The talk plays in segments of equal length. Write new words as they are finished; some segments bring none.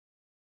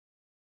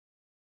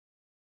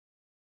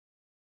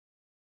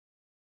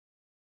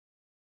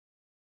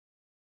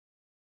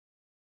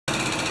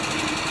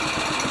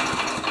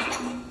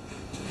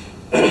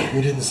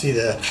You didn't see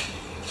that.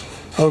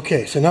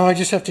 Okay, so now I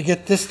just have to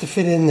get this to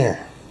fit in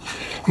there.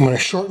 I'm going to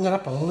shorten it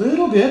up a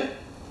little bit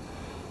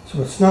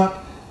so it's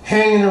not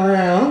hanging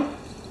around.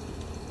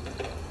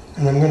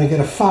 And I'm going to get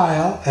a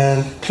file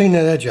and clean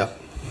that edge up.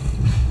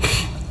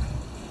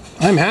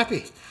 I'm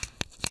happy.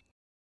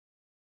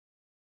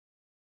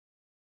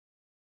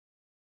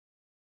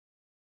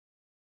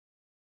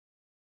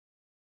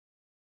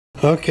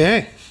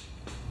 Okay.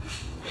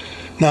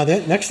 Now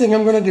the next thing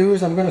I'm going to do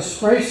is I'm going to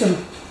spray some,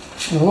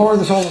 and lower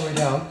this all the way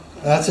down.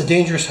 That's a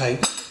dangerous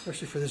height,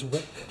 especially for this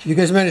whip. You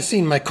guys might have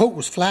seen my coat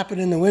was flapping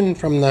in the wind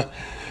from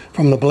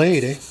the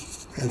blade, eh?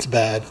 That's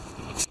bad.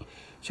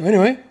 So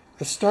anyway,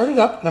 let's start it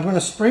up, and I'm going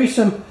to spray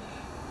some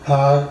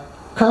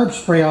carb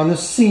spray on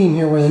this seam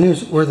here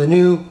where the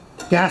new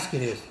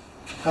gasket is.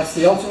 That's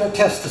the ultimate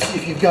test to see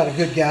if you've got a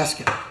good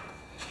gasket.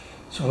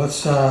 So let's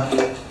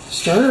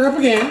start her up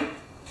again.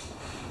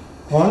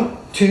 1,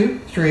 2,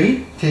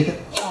 3. Take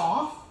it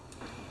off.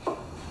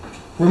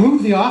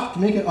 Remove the off to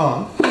make it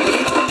on.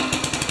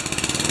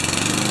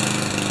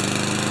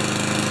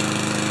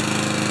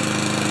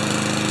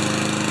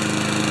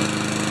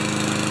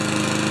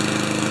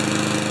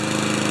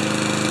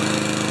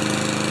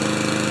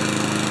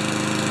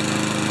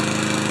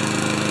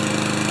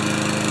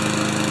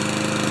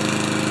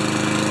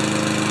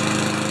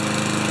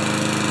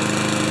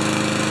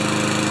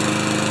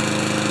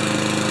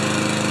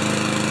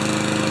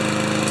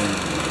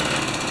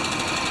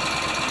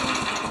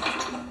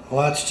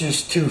 Well, that's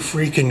just too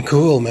freaking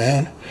cool,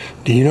 man.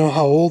 Do you know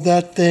how old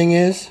that thing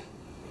is?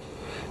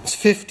 It's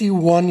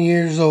 51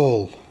 years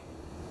old.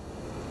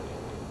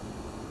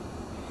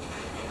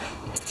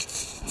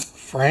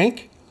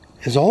 Frank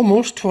is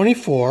almost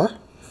 24.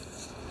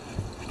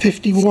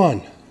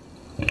 51.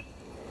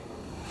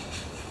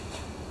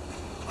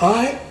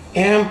 I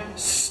am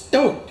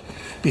stoked.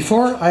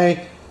 Before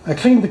I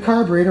cleaned the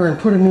carburetor and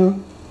put a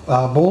new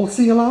bowl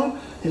seal on,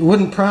 it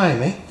wouldn't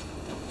prime, eh?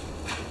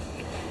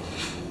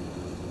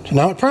 So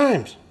now it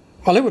primes.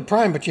 Well, it would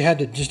prime, but you had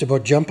to just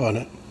about jump on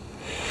it.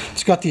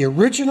 It's got the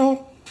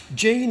original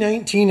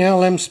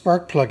J19LM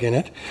spark plug in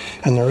it,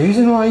 and the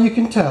reason why you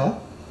can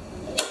tell,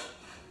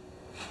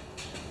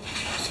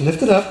 just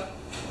lift it up,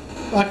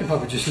 I can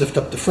probably just lift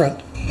up the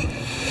front,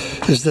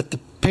 is that the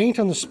paint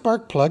on the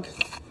spark plug,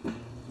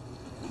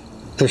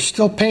 there's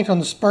still paint on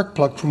the spark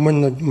plug from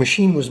when the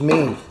machine was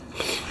made.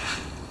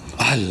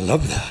 I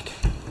love that.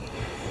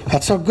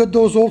 That's how good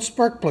those old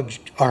spark plugs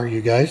are, you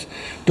guys.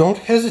 Don't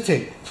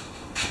hesitate.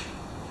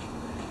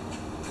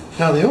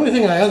 Now the only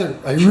thing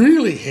I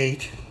really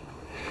hate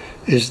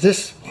is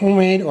this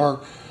homemade or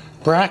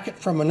bracket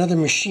from another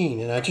machine,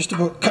 and I just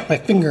about cut my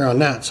finger on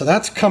that, so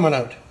that's coming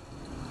out.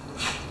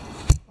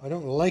 I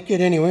don't like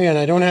it anyway, and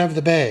I don't have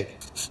the bag.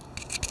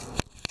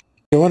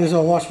 You might as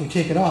well watch me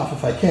take it off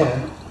if I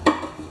can.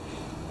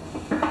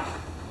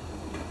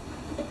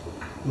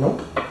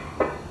 Nope.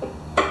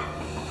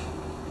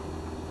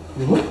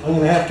 I'm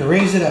going to have to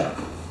raise it up.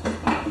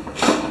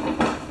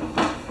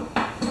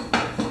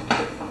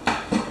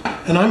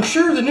 And I'm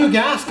sure the new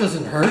gas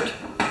doesn't hurt.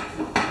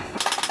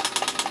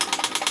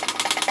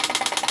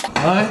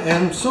 I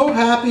am so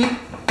happy.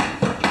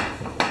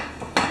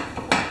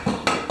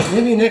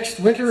 Maybe next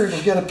winter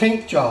it'll get a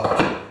paint job.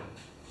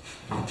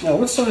 Now,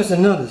 what size of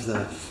nut is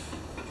that?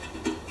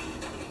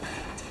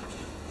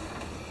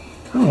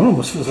 Oh, it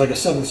almost feels like a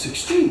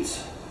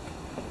 7/16.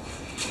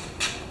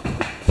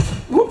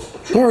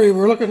 Sorry,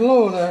 we're looking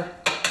low there.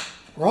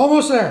 We're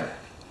almost there.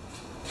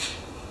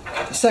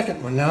 The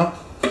second one now.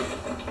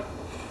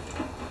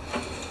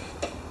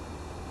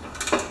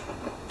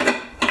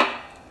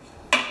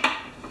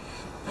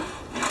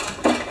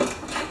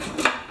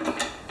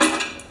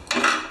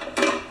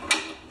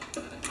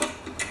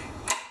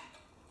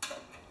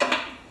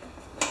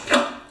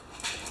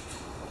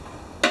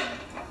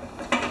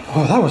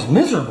 Oh, that was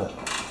miserable.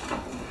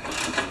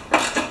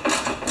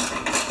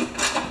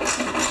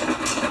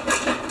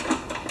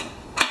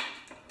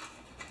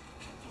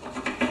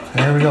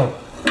 There we go.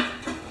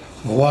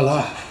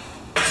 Voila.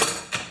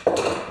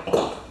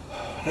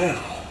 Now.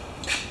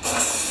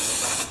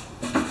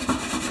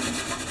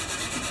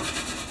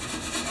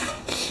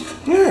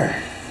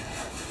 There.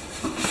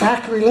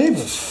 Factory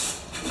labels.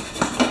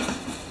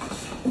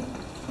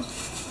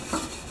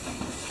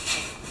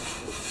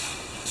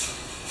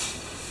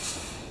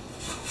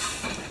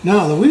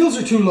 Now the wheels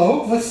are too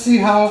low. Let's see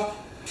how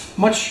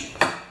much,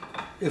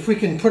 if we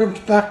can put them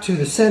back to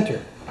the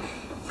center.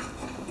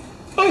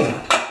 Oh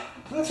yeah,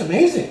 that's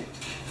amazing.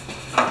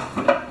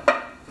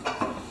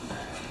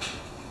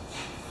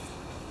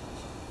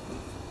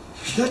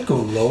 Did that go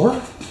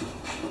lower?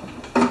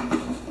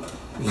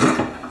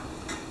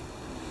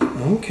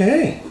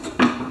 Okay,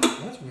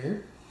 that's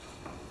weird.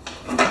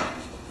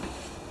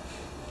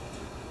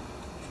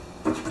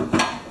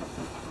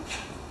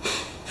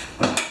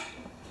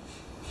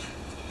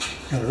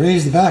 Gotta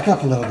raise the back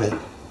up a little bit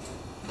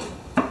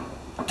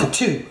to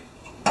 2.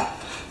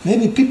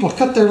 Maybe people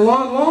cut their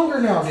lawn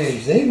longer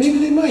nowadays. Maybe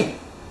they might.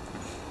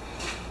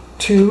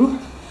 2,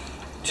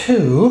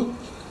 2,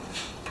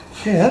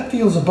 Okay, that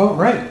feels about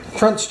right.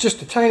 Front's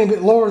just a tiny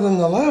bit lower than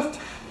the left.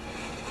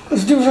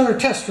 Let's do another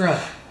test run.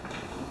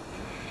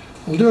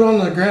 We'll do it on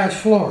the garage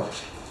floor.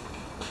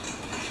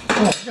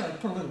 Oh, I gotta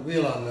put a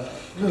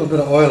little bit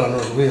of oil on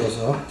those wheels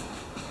though.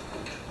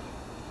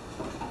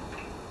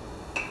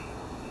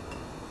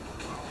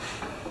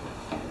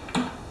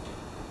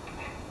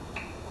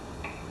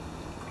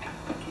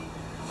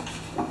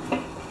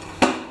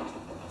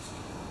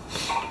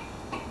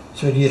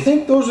 So do you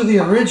think those are the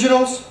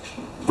originals?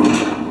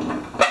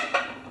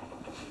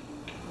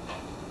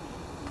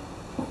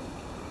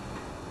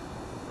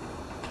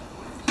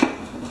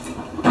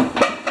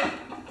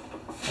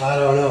 I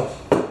don't know.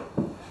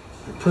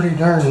 They're pretty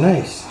darn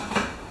nice.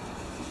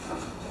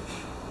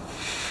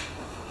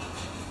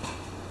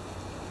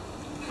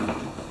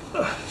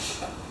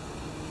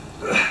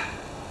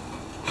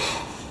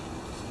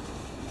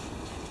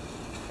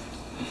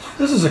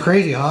 This is a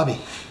crazy hobby.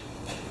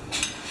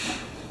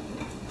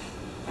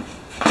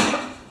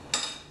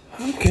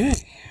 Okay,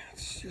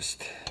 let's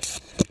just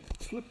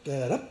flip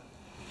that up.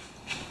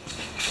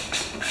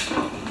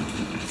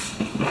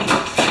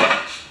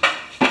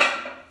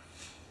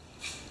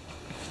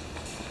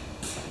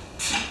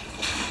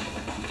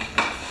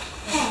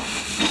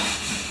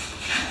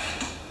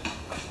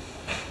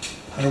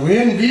 Are we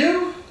in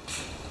view?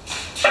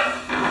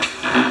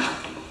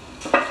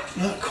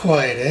 Not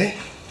quite, eh?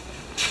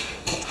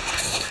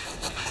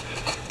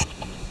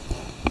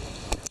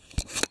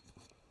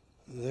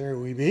 There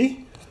we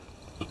be.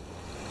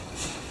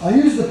 I'll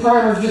use the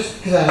primer just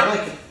because I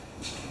like it.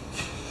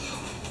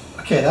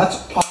 Okay,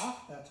 that's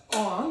off, that's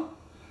on.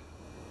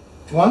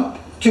 1,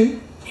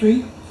 2,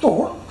 3,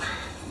 4.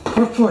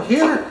 Put a foot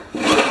here.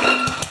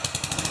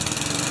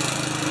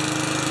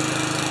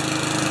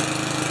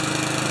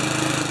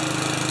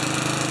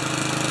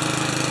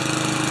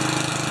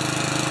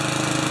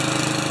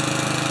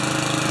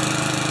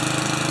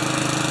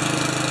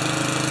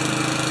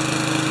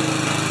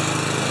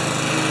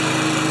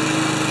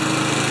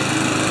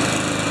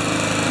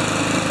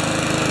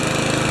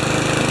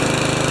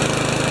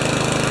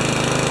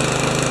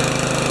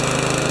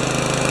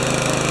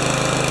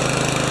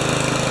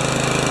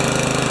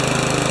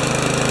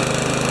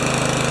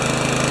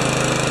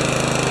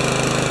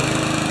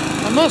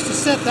 I must have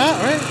set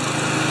that, right?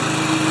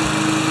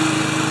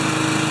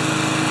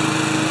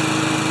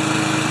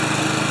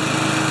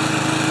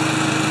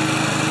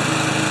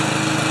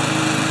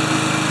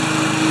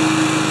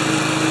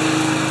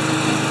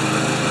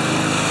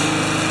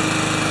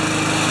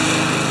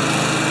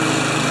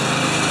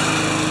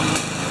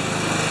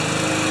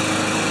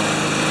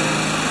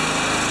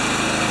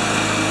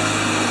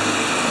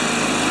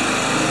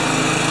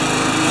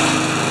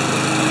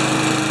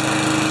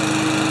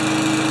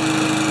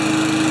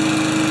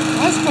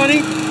 That's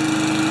funny.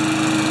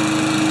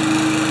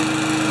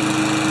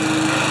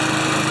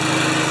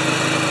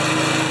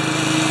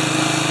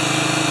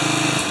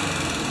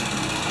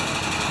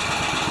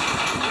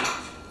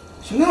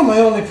 So now my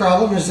only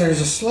problem is there's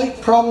a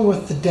slight problem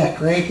with the deck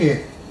right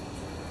here.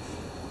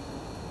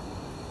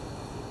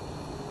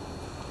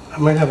 I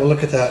might have a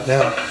look at that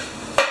now.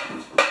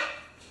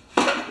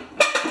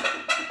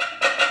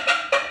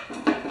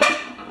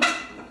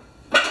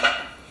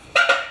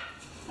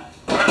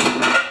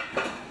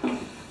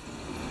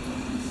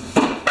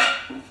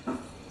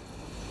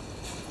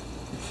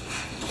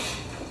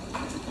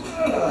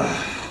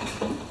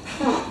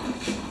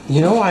 You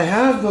know, I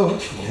have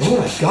those, you know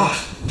what I got?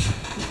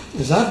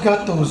 Is I've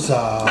got those, they're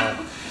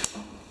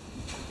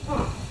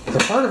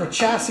part of a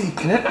chassis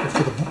connector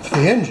for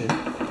the engine.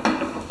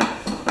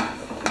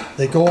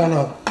 They go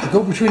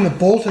between the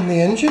bolt and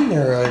the engine.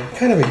 They're a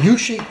kind of a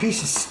U-shaped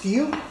piece of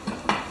steel.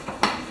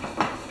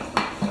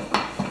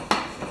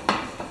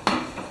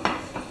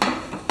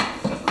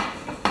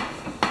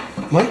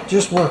 Might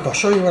just work. I'll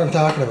show you what I'm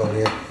talking about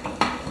here.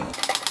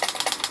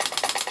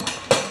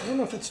 I don't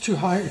know if it's too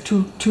high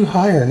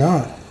or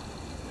not.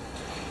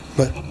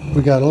 But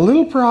we got a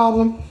little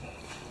problem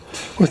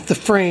with the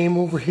frame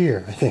over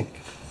here, I think.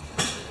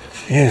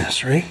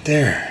 Yes, right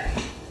there.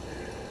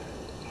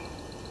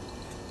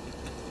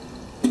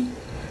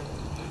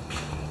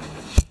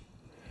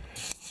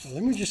 So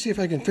let me just see if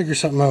I can figure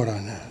something out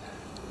on that.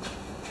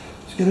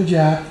 Let's get a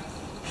jack.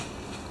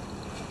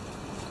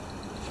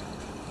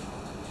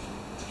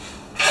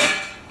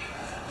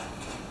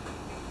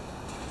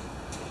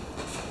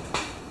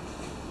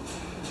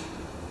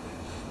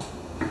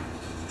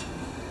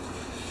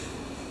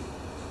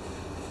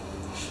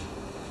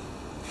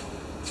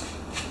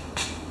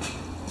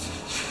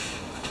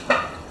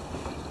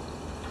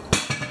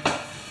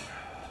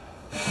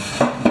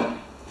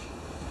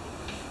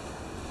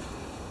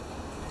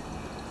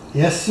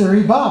 Yes,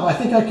 sirree, Bob, I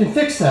think I can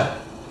fix that.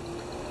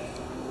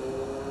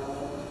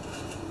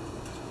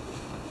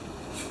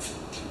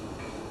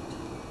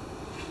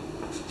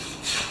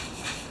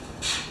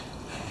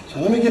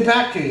 So let me get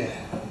back to you.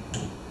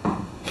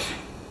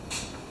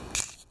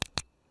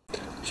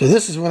 So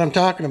this is what I'm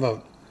talking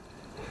about.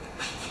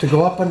 To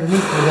go up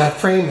underneath where that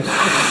frame is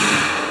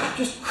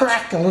just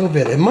cracked a little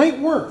bit. It might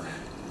work.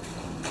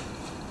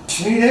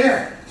 Need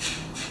air.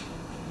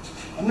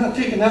 I'm not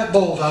taking that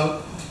bolt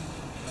out.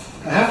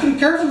 I have to be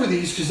careful with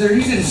these because they're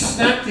easy to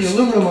snap the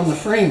aluminum on the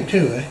frame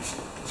too, eh?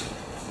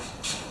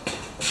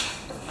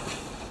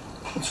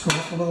 Let's go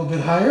up a little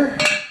bit higher.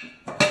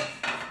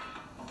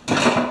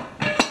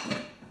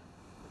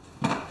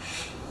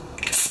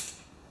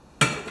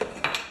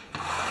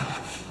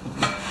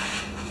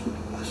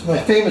 This is my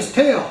famous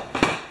tail.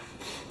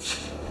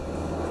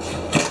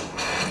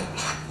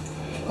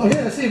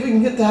 Okay, let's see if we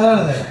can get that out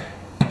of there.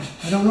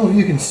 I don't know if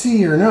you can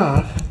see or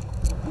not.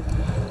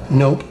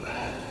 Nope.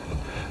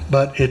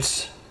 But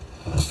it's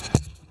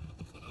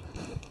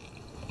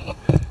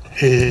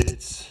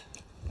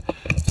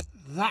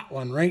that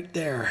one right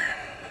there.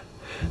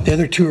 The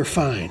other two are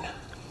fine.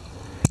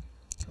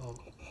 So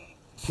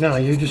now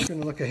you're just going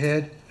to look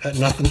ahead at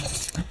nothing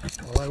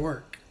while I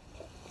work.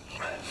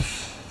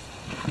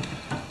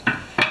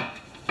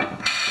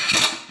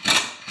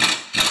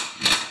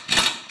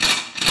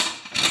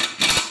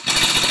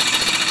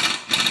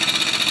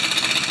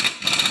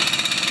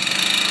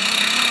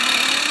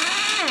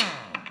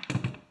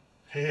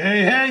 Hey,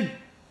 hey, hey!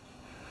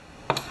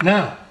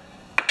 Now,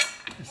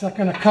 is that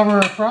going to cover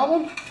our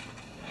problem?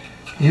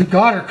 You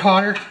got her,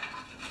 Cotter.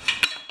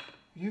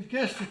 You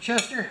guessed it,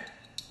 Chester.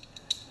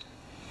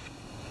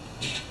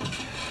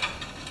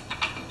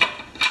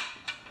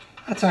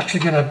 That's actually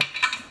going to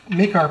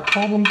make our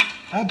problem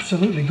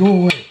absolutely go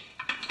away.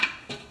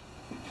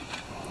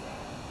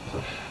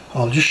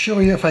 I'll just show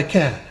you if I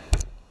can.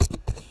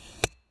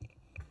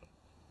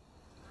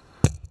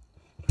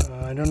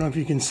 I don't know if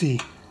you can see,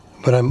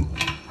 but I'm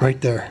right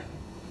there.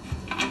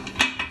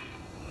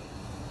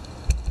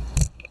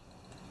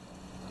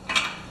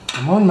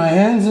 I'm on my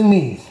hands and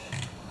knees,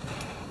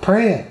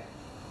 praying.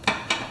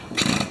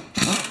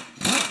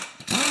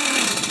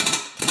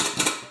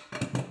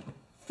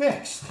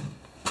 Fixed.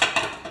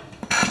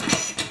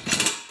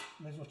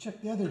 Might as well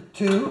check the other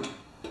two.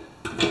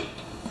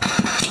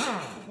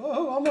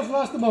 Oh, almost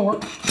lost the mower.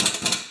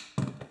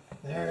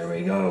 There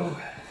we go.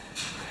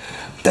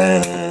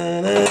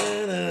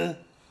 Da-da-da-da.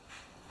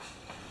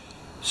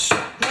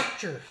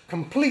 Structure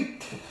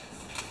complete.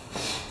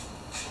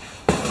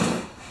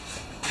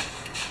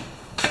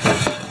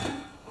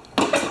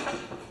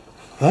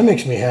 That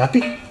makes me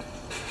happy.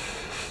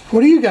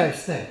 What do you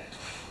guys think?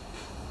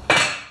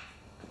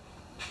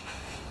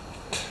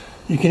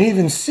 You can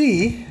even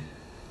see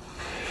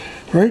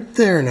right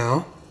there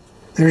now.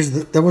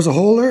 There was a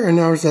hole there, and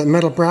now there's that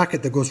metal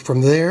bracket that goes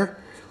from there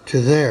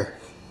to there.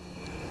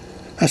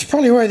 That's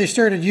probably why they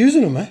started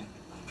using them, eh?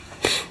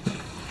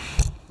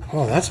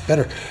 Oh, that's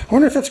better. I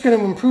wonder if that's going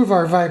to improve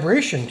our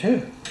vibration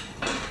too.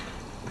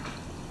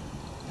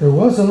 There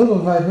was a little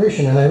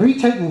vibration, and I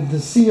retightened the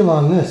seal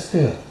on this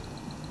too.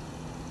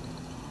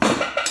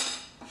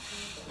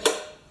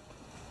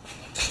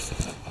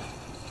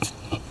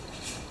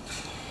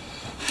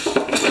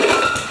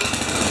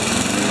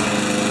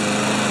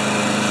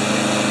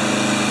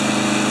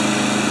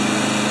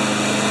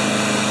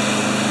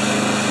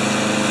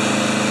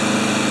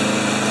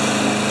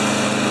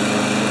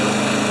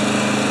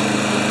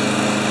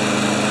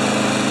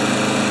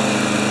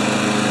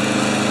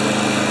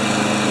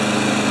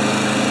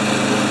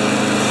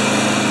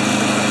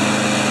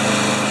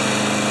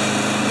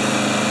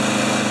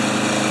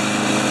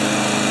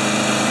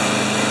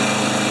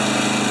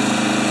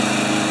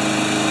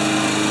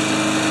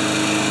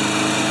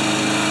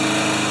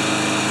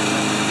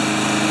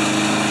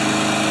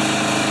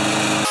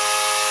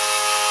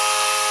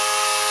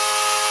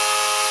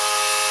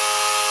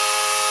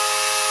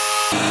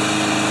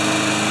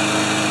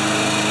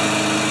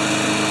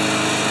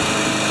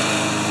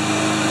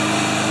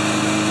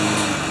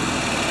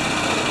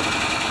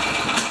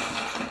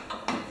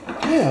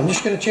 Yeah, I'm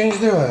just going to change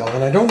the oil,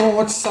 and I don't know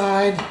what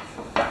side.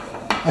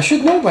 I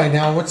should know by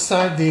now what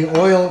side the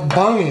oil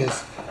bung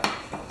is.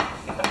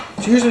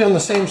 It's usually on the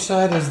same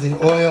side as the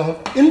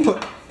oil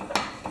input.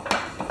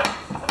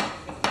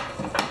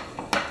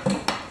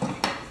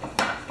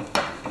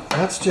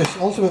 That's just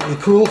ultimately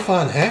cool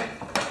fun, eh?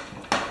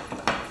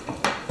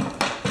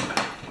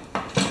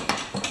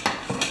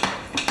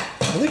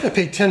 I think I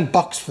paid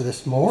 $10 for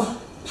this mower.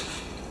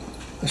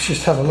 Let's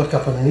just have a look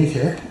up underneath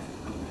here.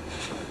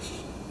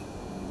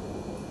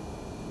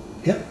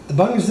 Yep, the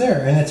bung is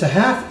there, and it's a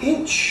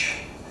half-inch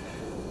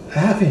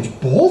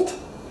bolt.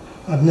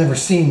 I've never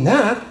seen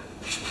that.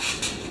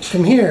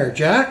 Come here,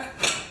 Jack.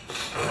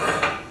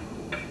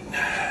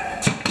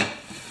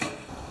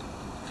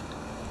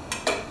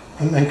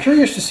 I'm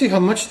curious to see how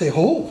much they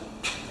hold,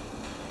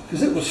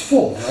 because it was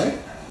full, right?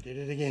 Did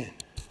it again.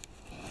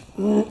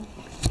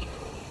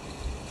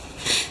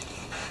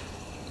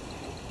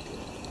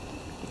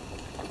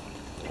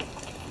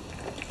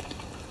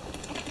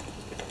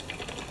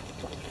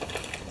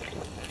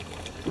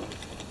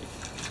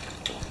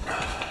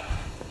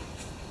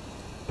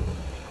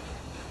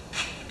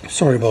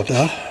 Sorry about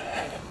that.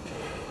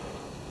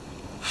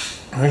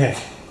 Okay,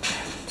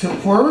 tilt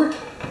forward,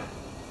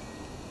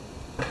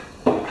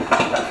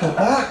 tilt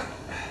back,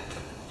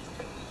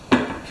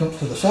 tilt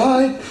to the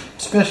side,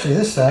 especially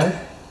this side.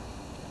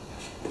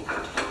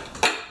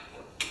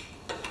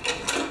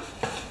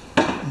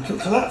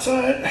 that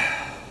side.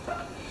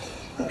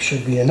 That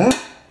should be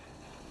enough.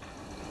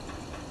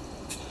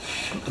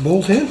 Put the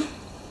bolt in.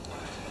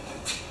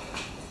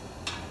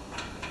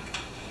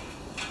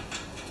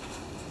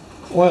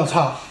 Oil's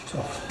hot,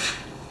 so.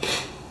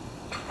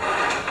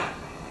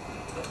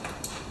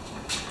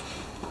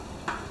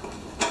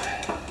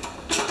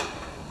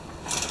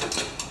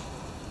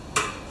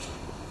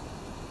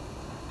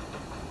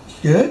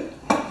 Good.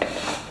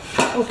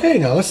 Okay,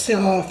 now let's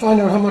find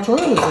out how much oil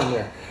is in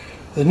there.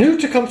 The new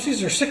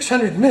Tecumsehs are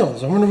 600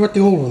 mils. I wonder what the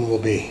old one will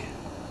be.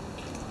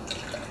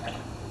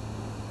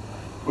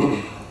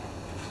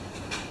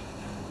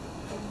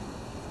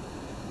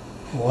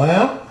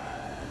 Well,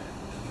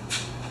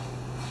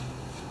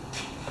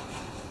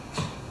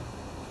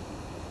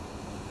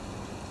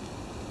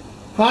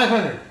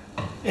 $500.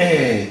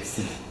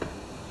 Excellent.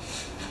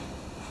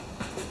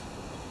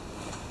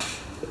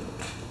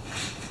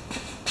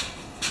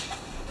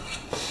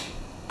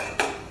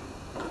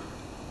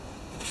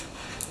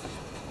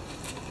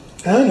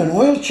 And an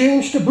oil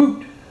change to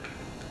boot.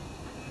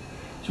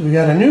 So we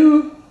got a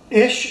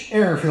new-ish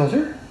air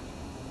filter.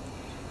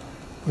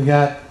 We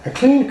got a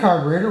clean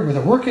carburetor with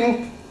a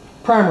working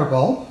primer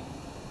bulb.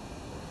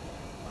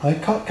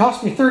 It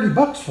cost me 30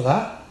 bucks for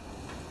that.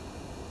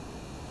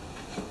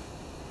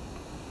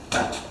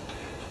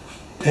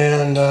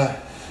 And the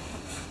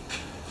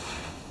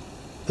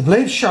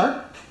blade's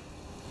sharp.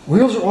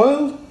 Wheels are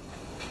oiled.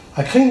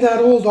 I cleaned that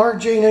old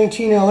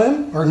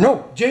RJ19LM, or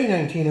no,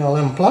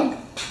 J19LM plug.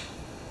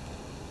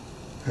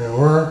 And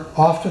we're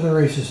off to the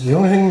races. The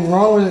only thing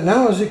wrong with it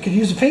now is it could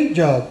use a paint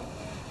job.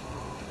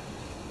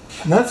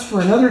 And that's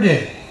for another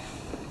day.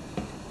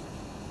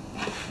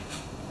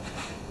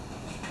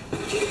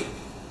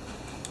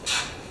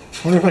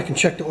 I wonder if I can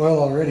check the oil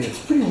already.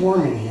 It's pretty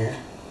warm in here.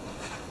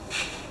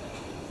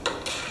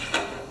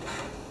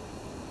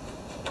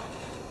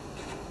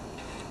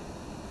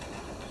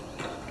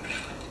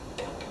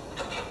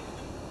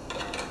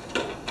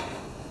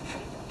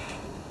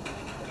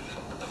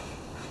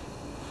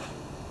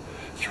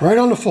 It's right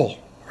on the full,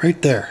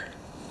 right there.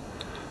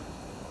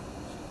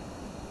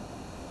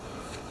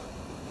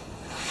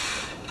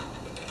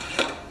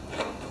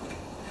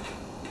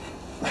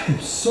 I'm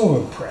so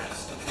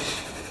impressed.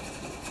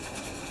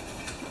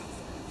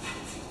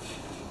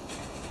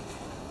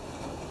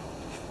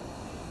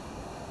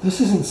 This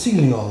isn't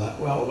sealing all that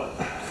well, but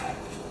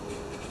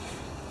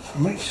I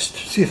might just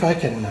see if I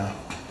can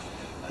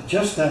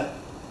adjust that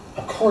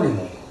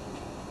accordingly.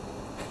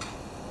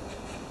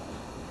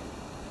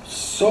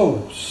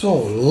 So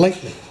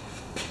lightly.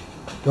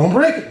 Don't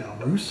break it now,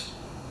 Bruce.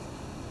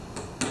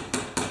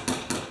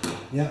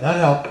 Yeah, that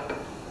helped.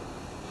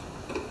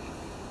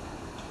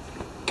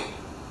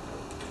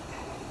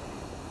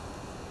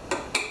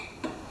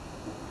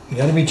 You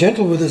gotta be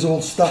gentle with this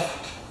old stuff.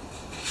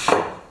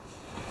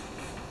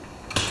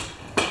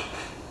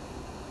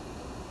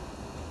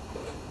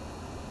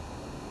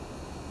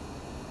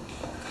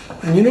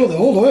 And you know, the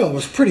old oil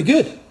was pretty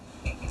good.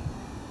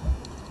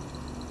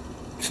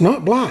 It's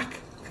not black.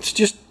 It's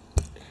just,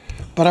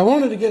 but I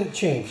wanted to get it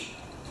changed.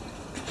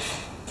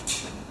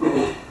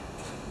 And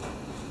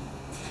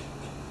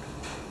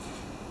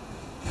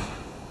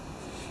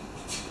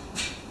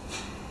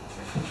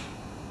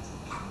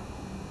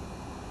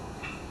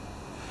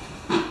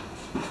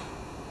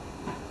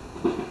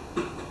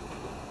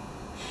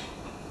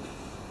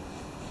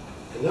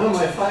now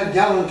my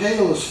 5-gallon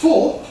pail is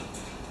full.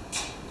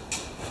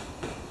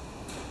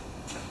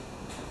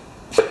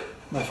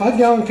 My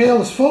 5-gallon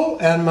pail is full,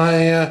 and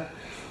my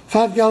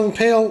 5-gallon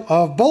pail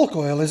of bulk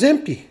oil is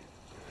empty.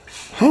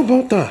 How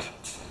about that?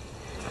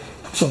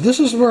 So this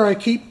is where I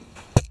keep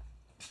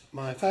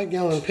my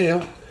 5-gallon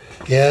pail.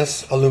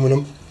 Yes,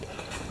 aluminum.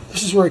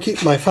 This is where I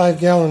keep my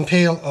 5-gallon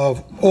pail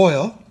of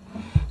oil.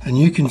 And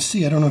you can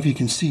see, I don't know if you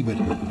can see, but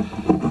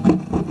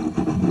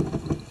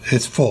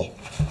it's full.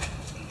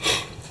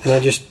 And I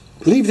just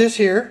leave this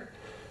here.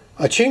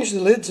 I change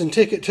the lids and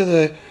take it to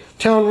the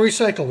town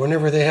recycle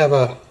whenever they have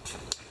a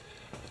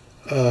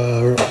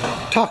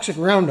toxic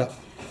roundup.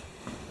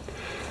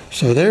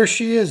 So there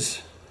she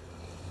is.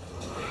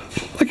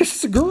 I guess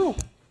it's a girl.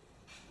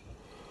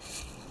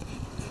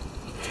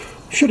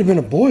 Should have been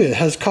a boy. It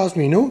has caused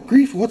me no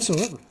grief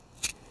whatsoever.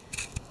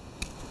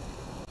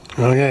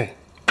 Okay,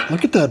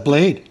 look at that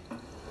blade.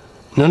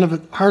 None of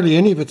it, hardly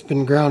any of it's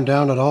been ground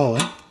down at all.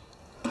 Eh?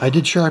 I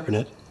did sharpen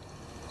it.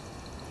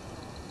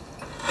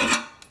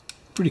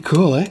 Pretty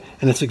cool, eh?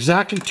 And it's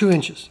exactly 2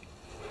 inches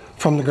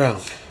from the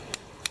ground.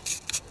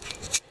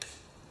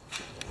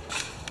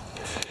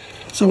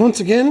 So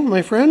once again,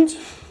 my friends,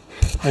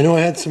 I know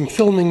I had some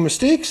filming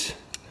mistakes,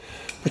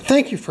 but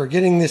thank you for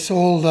getting this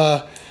old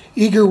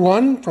Eager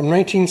 1 from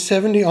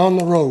 1970 on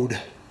the road,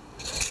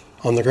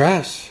 on the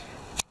grass,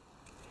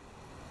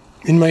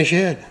 in my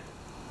shed.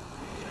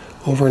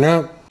 Over and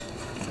out.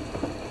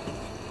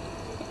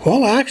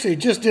 Well, I actually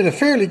just did a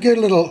fairly good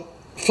little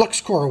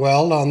flux core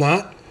weld on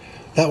that.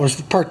 That was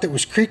the part that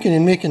was creaking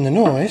and making the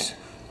noise.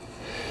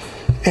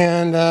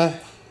 And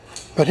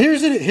but here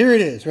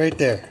it is right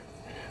there.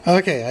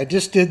 Okay, I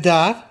just did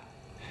that.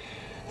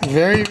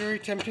 Very, very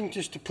tempting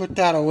just to put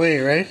that away,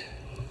 right?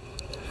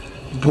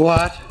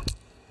 But,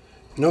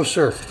 no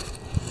sir.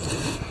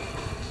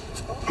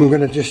 I'm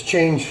going to just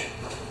change,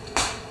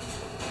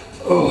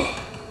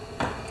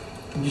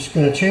 I'm just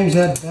going to change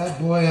that bad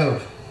boy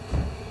out.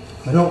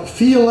 I don't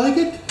feel like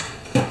it.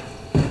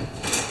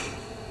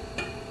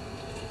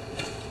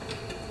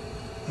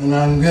 And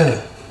I'm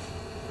gonna.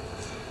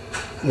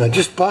 And I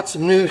just bought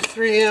some new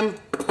 3M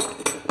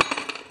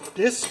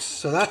discs,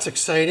 so that's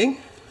exciting.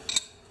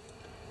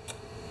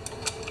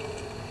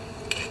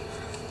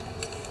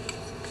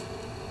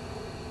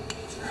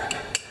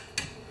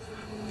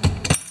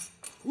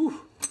 Whew.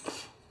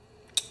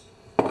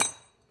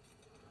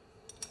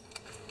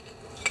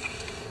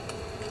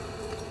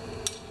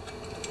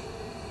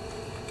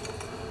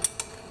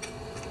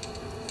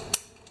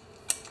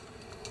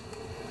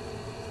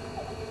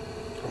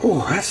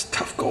 Oh, that's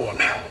tough going.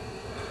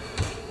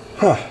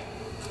 Huh.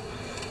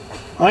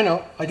 I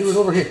know. I do it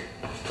over here.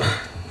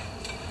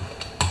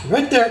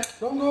 Right there.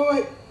 Don't go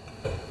away.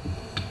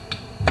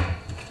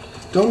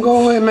 Don't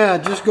go away,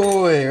 Matt. Just go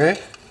away,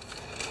 right?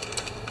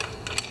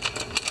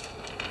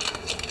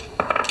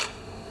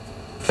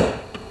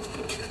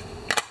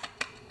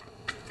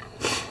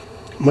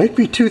 Might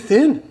be too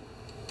thin.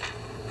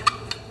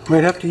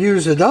 Might have to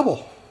use a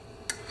double.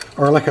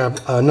 Or like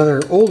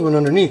another old one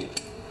underneath.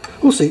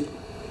 We'll see.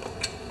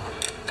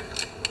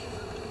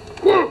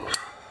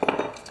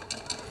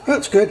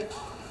 That's good.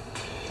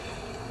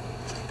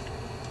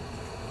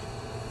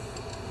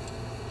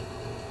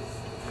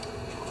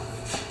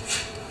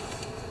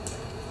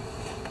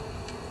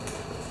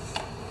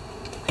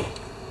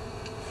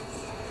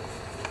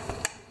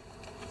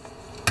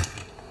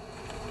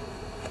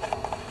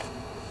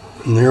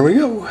 And there we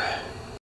go.